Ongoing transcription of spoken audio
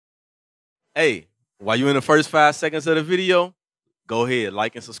Hey, while you're in the first 5 seconds of the video, go ahead,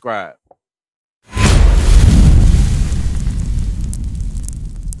 like and subscribe.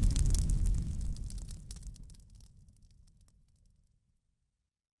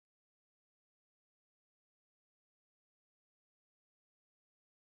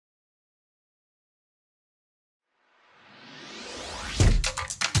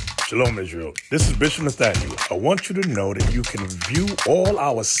 Shalom, Israel. This is Bishop Nathaniel. I want you to know that you can view all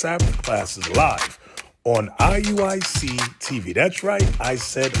our Sabbath classes live on IUIC TV. That's right, I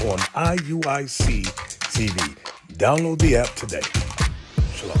said on IUIC TV. Download the app today.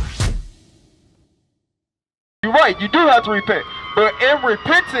 Shalom. You're right, you do have to repent. But in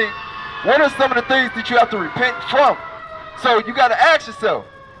repenting, what are some of the things that you have to repent from? So you got to ask yourself,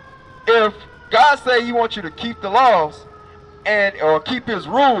 if God say he wants you to keep the laws, or keep his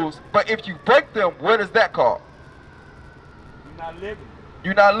rules, but if you break them, what is that called? You're not living.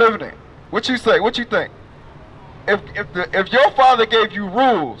 You're not living it. What you say? What you think? If your father gave you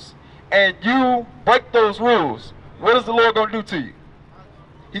rules and you break those rules, what is the Lord gonna do to you?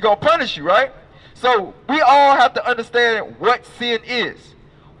 He gonna punish you, right? So we all have to understand what sin is.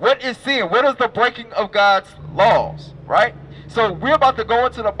 What is sin? What is the breaking of God's laws, right? So we're about to go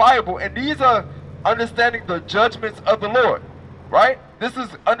into the Bible, and these are understanding the judgments of the Lord. Right? This is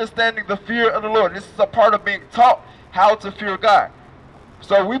understanding the fear of the Lord. This is a part of being taught how to fear God.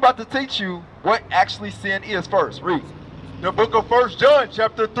 So we're about to teach you what actually sin is first. Read. The book of 1 John,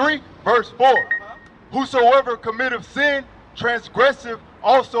 chapter 3, verse 4. Whosoever committeth sin, transgressive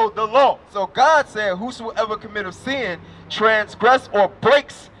also the law. So God said, whosoever committeth sin, transgress or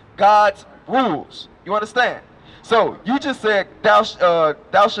breaks God's rules. You understand? So you just said, thou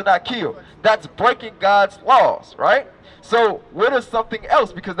shalt not kill. That's breaking God's laws, right? So what is something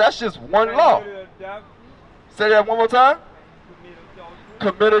else? Because that's just one law. Say that one more time.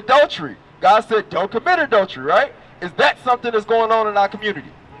 Commit adultery. God said don't commit adultery, right? Is that something that's going on in our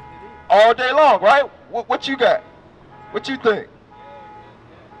community? All day long, right? What you got? What you think?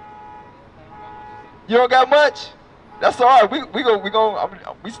 You don't got much? That's all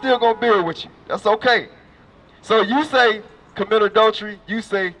right. We still gonna bear with you. That's okay. So you say commit adultery, you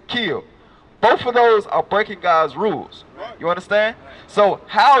say kill. Both of those are breaking God's rules. You understand? So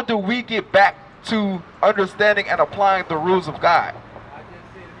how do we get back to understanding and applying the rules of God? I just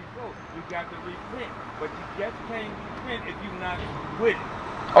said it before. You got to repent, but you just can't repent if you're not with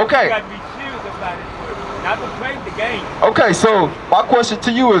it. Okay. You got to be serious about it, not to play the game. Okay, so my question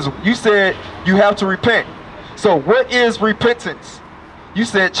to you is, you said you have to repent. So what is repentance? You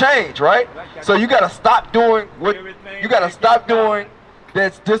said change, right? So you got to stop doing what you got to stop doing.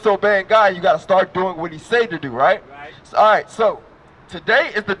 That's disobeying God. You got to start doing what he said to do, right? So, all right, so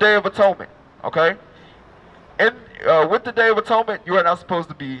today is the Day of Atonement, okay? And with the Day of Atonement, you are not supposed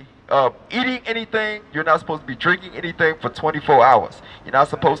to be eating anything. You're not supposed to be drinking anything for 24 hours. You're not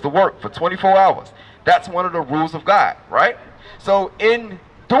supposed to work for 24 hours. That's one of the rules of God, right? So in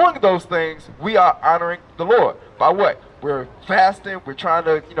doing those things, we are honoring the Lord. By what? We're fasting. We're trying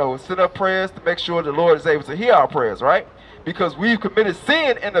to, send up prayers to make sure the Lord is able to hear our prayers, right? Because we've committed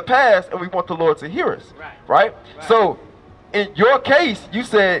sin in the past and we want the Lord to hear us, right? So in your case, you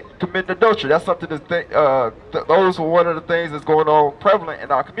said commit adultery. That's something those were one of the things that's going on prevalent in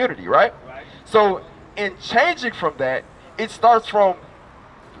our community, right? So in changing from that, it starts from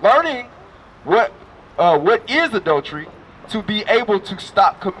learning what is adultery to be able to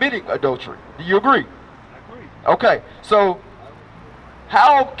stop committing adultery. Do you agree? I agree. Okay, so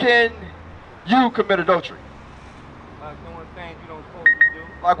how can you commit adultery? Doing things you don't supposed to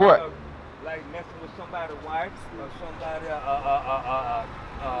do. Like what? Like messing with somebody's wife or somebody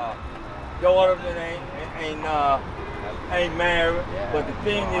daughter that ain't married. But the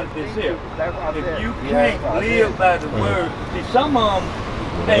thing is this here. If you can't live by the word, see, some of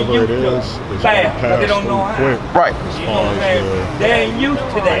them ain't used to fast, but they don't know how. Right. You know what I'm saying? They ain't used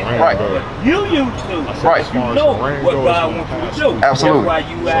to that. Right. But you used to. Right. You know what God wants you to do. Absolutely. That's why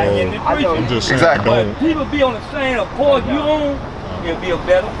you out here in the preaching. Exactly. But people be on the same accord you on, it'll be a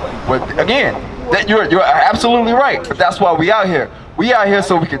better place. But again, that you're absolutely right. But that's why we out here. We out here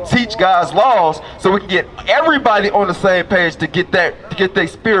so we can teach God's laws, so we can get everybody on the same page to get their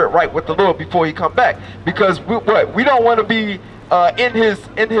spirit right with the Lord before he come back. Because we don't want to be in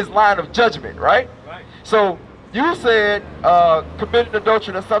his line of judgment, right? So you said committing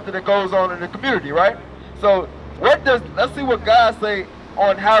adultery is something that goes on in the community, right? So let's see what God say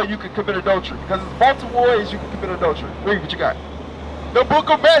on how you can commit adultery, because there's multiple ways you can commit adultery. Read what you got. The book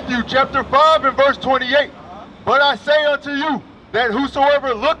of Matthew, chapter 5 and verse 28. But I say unto you, that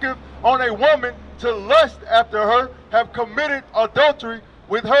whosoever looketh on a woman to lust after her have committed adultery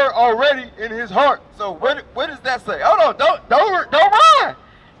with her already in his heart. So what does that say? Hold on, don't run.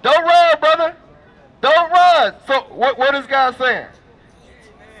 Don't run, brother. Don't run. So what is God saying?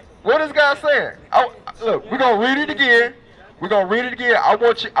 What is God saying? Look, we're gonna read it again. We're gonna read it again. I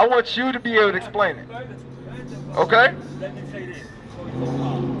want you to be able to explain it. Okay? Let me say this.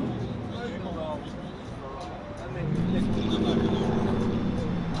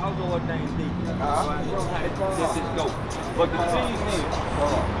 I was ordained deacon. This is go. But the thing is,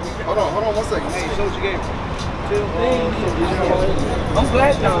 Hold on 1 second. Hey, show what you gave me. I'm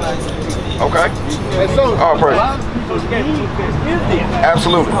glad y'all like it. Okay. Oh, praise.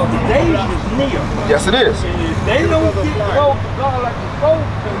 Absolutely. The days is near. Yes, it is. And if they don't get close to God like they're supposed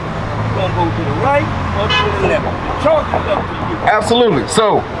to, you're going to go to the right or to the left. The choice is up to you. Absolutely.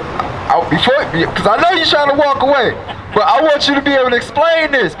 So, because I know you're trying to walk away, but I want you to be able to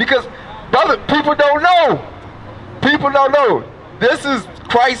explain this because, brother, people don't know. People don't know. This is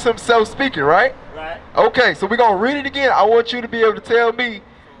Christ himself speaking, right? Right. Okay, so we're going to read it again. I want you to be able to tell me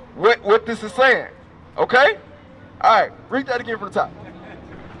what this is saying. Okay? All right, read that again from the top.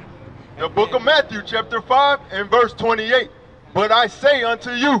 The book of Matthew, chapter 5, and verse 28. But I say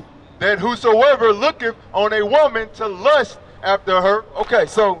unto you, that whosoever looketh on a woman to lust after her. Okay,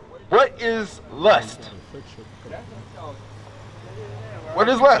 so what is lust? What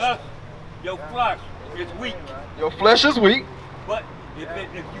is lust? Your flesh is weak. Your flesh is weak. But if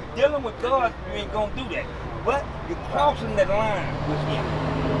you're dealing with God, you ain't going to do that. But you're crossing that line with him.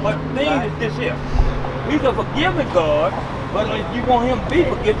 But the thing is this here. He's a forgiving God, but if you want him to be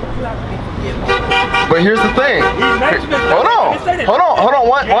forgiven, you have to be forgiven. But here's the thing. Hold on.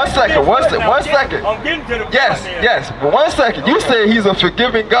 One second. I'm getting to the point Yes. But 1 second. You said he's a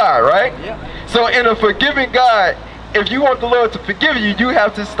forgiving God, right? Yeah. So in a forgiving God, if you want the Lord to forgive you, you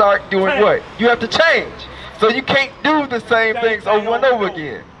have to start doing what? You have to change. So you can't do the same things over and over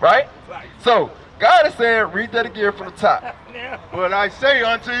again, right? So God is saying, read that again from the top. But I say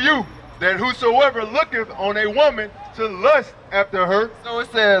unto you, that whosoever looketh on a woman to lust after her. So it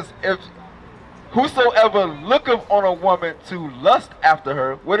says, if whosoever looketh on a woman to lust after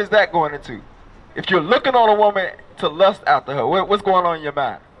her, what is that going into? If you're looking on a woman to lust after her, what's going on in your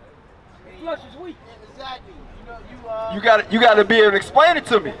mind? Flesh is weak. Exactly. You got to be able to explain it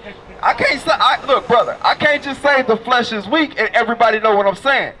to me. I can't say, look, brother, I can't just say the flesh is weak and everybody know what I'm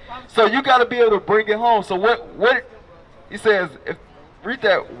saying. So you got to be able to bring it home. So what he says, read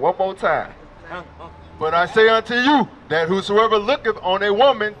that one more time. But I say unto you, that whosoever looketh on a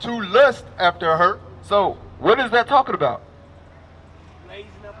woman to lust after her. So what is that talking about? Blazing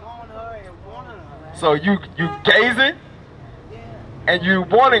upon her and wanting her. So you gazing and you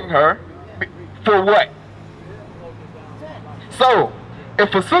wanting her for what? So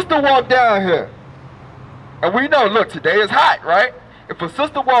if a sister walked down here, and we know, look, today is hot, right? If a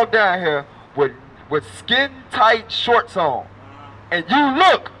sister walked down here with skin tight shorts on, and you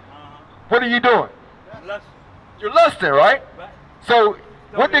look, what are you doing? You're lusting, right? So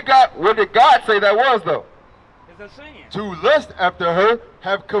what did God say that was though? It's a sin. To lust after her,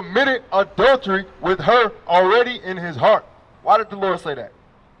 have committed adultery with her already in his heart. Why did the Lord say that?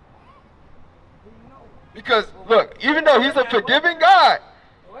 Because look, even though he's a forgiving God,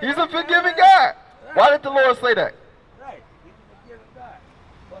 why did the Lord say that? Right, he's a forgiving God.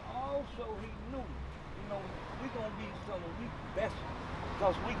 But also he knew, we're going to be some weak vessels.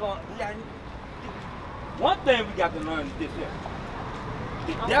 Because one thing we got to learn is this here.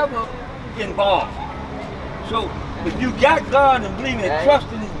 The devil involved. So if you got God and believing and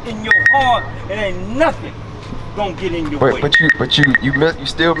trusting in your heart, it ain't nothing gonna get in your way. But you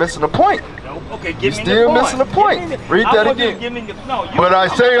still missing the point. Okay, You're still missing the point. Read that again. But I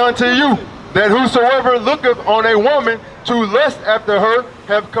say unto you, that whosoever looketh on a woman to lust after her,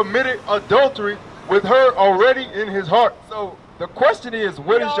 have committed adultery with her already in his heart. So the question is,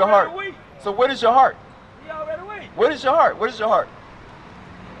 what is your heart? So what is your heart? What is your heart? What is your heart?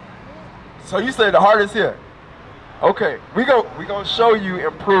 So you say the heart is here. Okay, we're gonna show you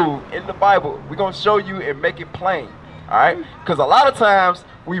and prove in the Bible. We're gonna show you and make it plain. All right? Because a lot of times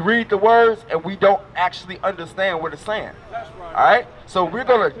we read the words and we don't actually understand what it's saying. All right? So we're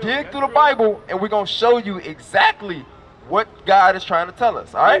gonna dig through the Bible and we're gonna show you exactly what God is trying to tell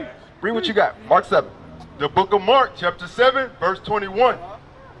us. All right? Read what you got. Mark 7. The book of Mark, chapter 7, verse 21.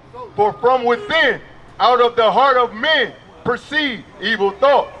 For from within, out of the heart of men, proceed evil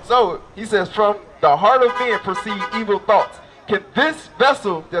thoughts. So he says, from the heart of men proceed evil thoughts. Can this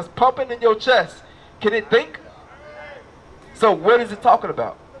vessel that's pumping in your chest, can it think? So what is it talking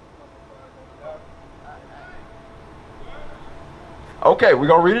about? Okay, we're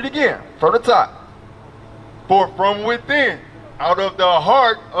going to read it again from the top. For from within, Out of the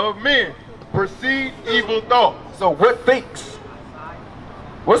heart of men proceed evil thoughts. So what thinks?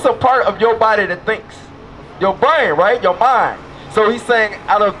 What's a part of your body that thinks? Your brain, right? Your mind. So he's saying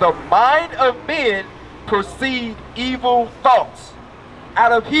out of the mind of men proceed evil thoughts.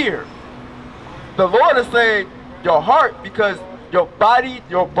 Out of here. The Lord is saying your heart, because your body,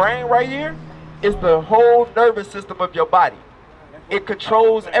 your brain right here is the whole nervous system of your body. It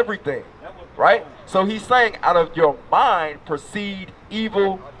controls everything, right? So he's saying out of your mind proceed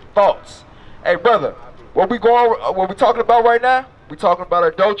evil thoughts. Hey brother, what we talking about right now? We're talking about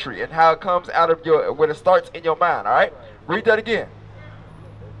adultery and how it comes out of when it starts in your mind, all right? Read that again.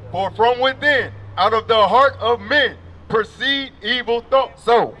 For from within, out of the heart of men proceed evil thoughts.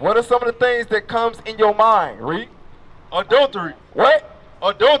 So what are some of the things that comes in your mind? Read. Adultery. What?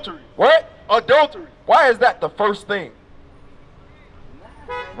 Adultery. What? Adultery. Why is that the first thing?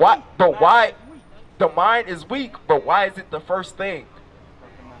 Why? But why? The mind is weak, but why is it the first thing?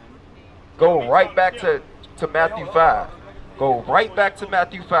 Go right back to Matthew 5. Go right back to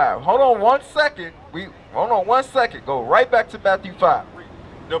Matthew 5. Hold on 1 second. Hold on 1 second. Go right back to Matthew 5.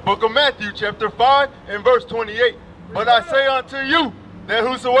 The book of Matthew, chapter 5, and verse 28. But I say unto you, that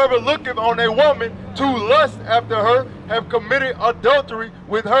whosoever looketh on a woman to lust after her, have committed adultery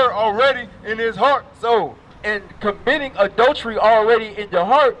with her already in his heart. So, in committing adultery already in your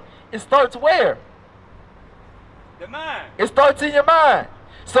heart, it starts where? The mind. It starts in your mind.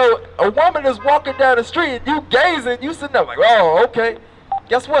 So, a woman is walking down the street and you gazing, you sitting there like, oh, okay.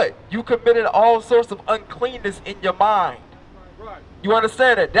 Guess what? You committed all sorts of uncleanness in your mind. Right. You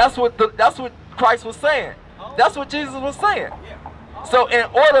understand that? That's what Christ was saying. That's what Jesus was saying. So in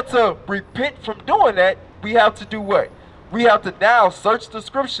order to repent from doing that, we have to do what? We have to now search the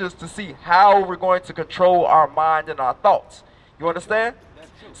scriptures to see how we're going to control our mind and our thoughts. You understand?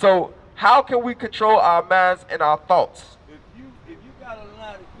 So how can we control our minds and our thoughts? If you got a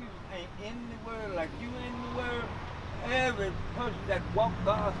lot of people ain't in the word like you in the word, every person that walks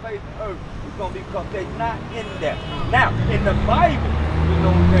God's face on earth is going to be, because they're not in there. Now, in the Bible, you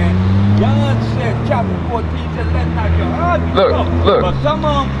know what I'm saying? John said, chapter 14 said, let not your heart be troubled. Look. But some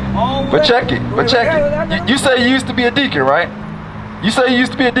of them always. But check it. You say you used to be a deacon, right? You say you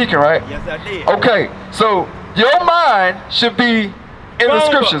used to be a deacon, right? Yes, I did. Okay, so your mind should be in the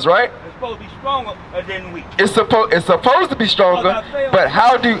scriptures, right? It's supposed to be stronger than weak. It's supposed to be stronger, but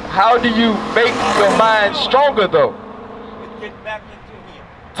how do you make your mind stronger though? To get back into him.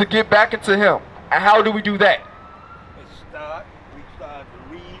 To get back into him. And how do we do that? We start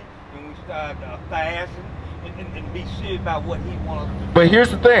to read, and we start to fast, and be serious about what he wants us to do. But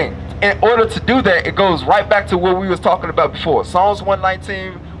here's the thing. In order to do that, it goes right back to what we was talking about before. Psalms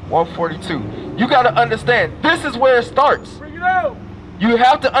 119, 142. You got to understand, this is where it starts. Bring it out. You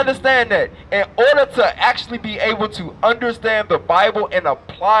have to understand that in order to actually be able to understand the Bible and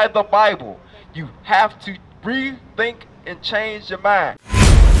apply the Bible, you have to rethink and change your mind.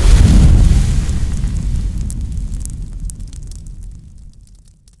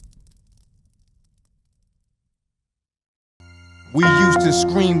 We used to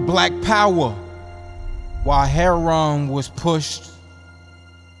scream black power while heroin was pushed.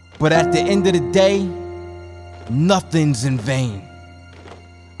 But at the end of the day, nothing's in vain.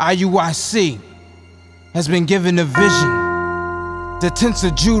 IUIC has been given a vision. The tents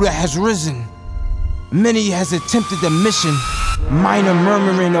of Judah has risen. Many has attempted the mission. Minor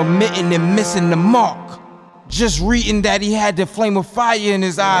murmuring, omitting, and missing the mark. Just reading that he had the flame of fire in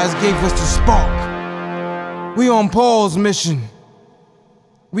his eyes gave us the spark. We on Paul's mission.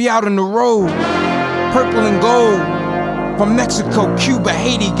 We out on the road, purple and gold, from Mexico, Cuba,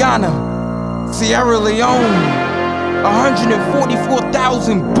 Haiti, Ghana, Sierra Leone.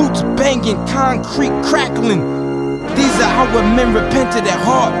 144,000 boots banging, concrete crackling. These are our men repented at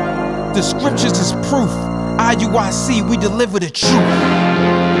heart. The scriptures is proof. IUIC, we deliver the truth.